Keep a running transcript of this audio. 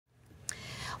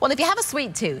Well, if you have a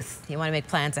sweet tooth, you want to make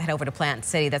plans to head over to Plant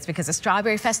City. That's because the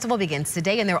Strawberry Festival begins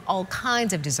today, and there are all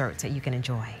kinds of desserts that you can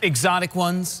enjoy. Exotic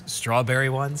ones, strawberry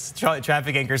ones.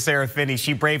 Traffic anchor Sarah Finney,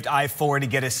 she braved I-4 to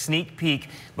get a sneak peek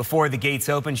before the gates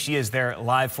open. She is there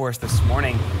live for us this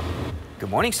morning.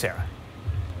 Good morning, Sarah.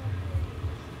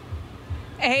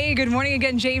 Hey, good morning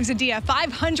again, James and Dia.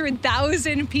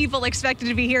 500,000 people expected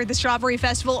to be here at the Strawberry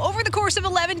Festival over the course of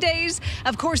 11 days.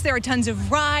 Of course, there are tons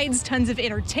of rides, tons of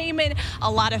entertainment,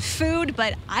 a lot of food,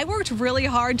 but I worked really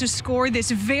hard to score this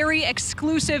very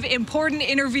exclusive, important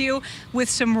interview with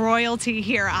some royalty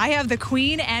here. I have the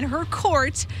Queen and her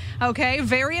court, okay?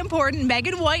 Very important.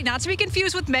 Meghan White, not to be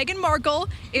confused with Meghan Markle,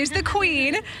 is the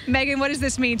Queen. Meghan, what does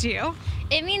this mean to you?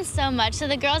 It means so much. So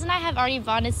the girls and I have already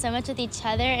bonded so much with each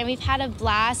other, and we've had a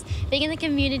blast being in the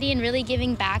community and really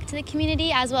giving back to the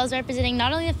community, as well as representing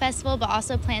not only the festival but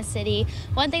also Plant City.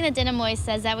 One thing that Denim always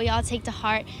says that we all take to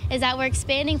heart is that we're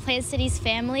expanding Plant City's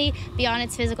family beyond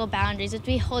its physical boundaries, which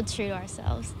we hold true to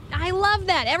ourselves. I love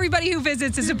that. Everybody who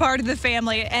visits is a part of the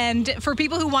family. And for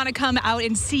people who want to come out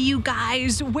and see you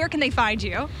guys, where can they find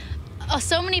you? Oh,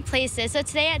 so many places. So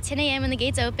today at 10 a.m. when the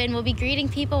gates open, we'll be greeting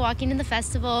people walking to the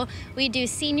festival. We do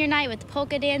senior night with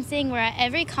polka dancing. We're at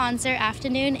every concert,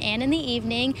 afternoon and in the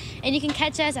evening. And you can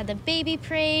catch us at the baby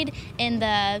parade, in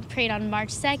the parade on March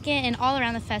 2nd, and all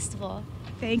around the festival.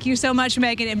 Thank you so much,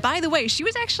 Meghan. And by the way, she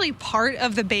was actually part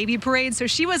of the baby parade, so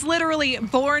she was literally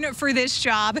born for this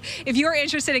job. If you're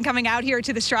interested in coming out here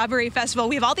to the Strawberry Festival,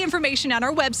 we have all the information on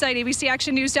our website,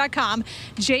 abcactionnews.com.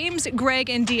 James, Greg,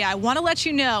 and Dia, I want to let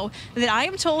you know that I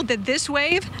am told that this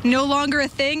wave, no longer a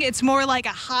thing. It's more like a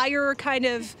higher kind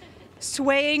of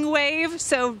swaying wave.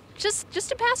 So just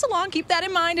to pass along, keep that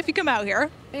in mind if you come out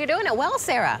here. You're doing it well,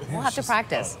 Sarah. We'll have to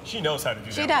practice. She knows how to do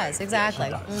that. She does, exactly.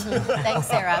 Yeah, she does. Thanks,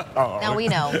 Sarah. Now we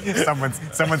know. Someone's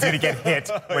going to get hit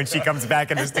when she comes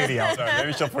back in the studio. Sorry,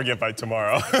 maybe she'll forget by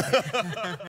tomorrow.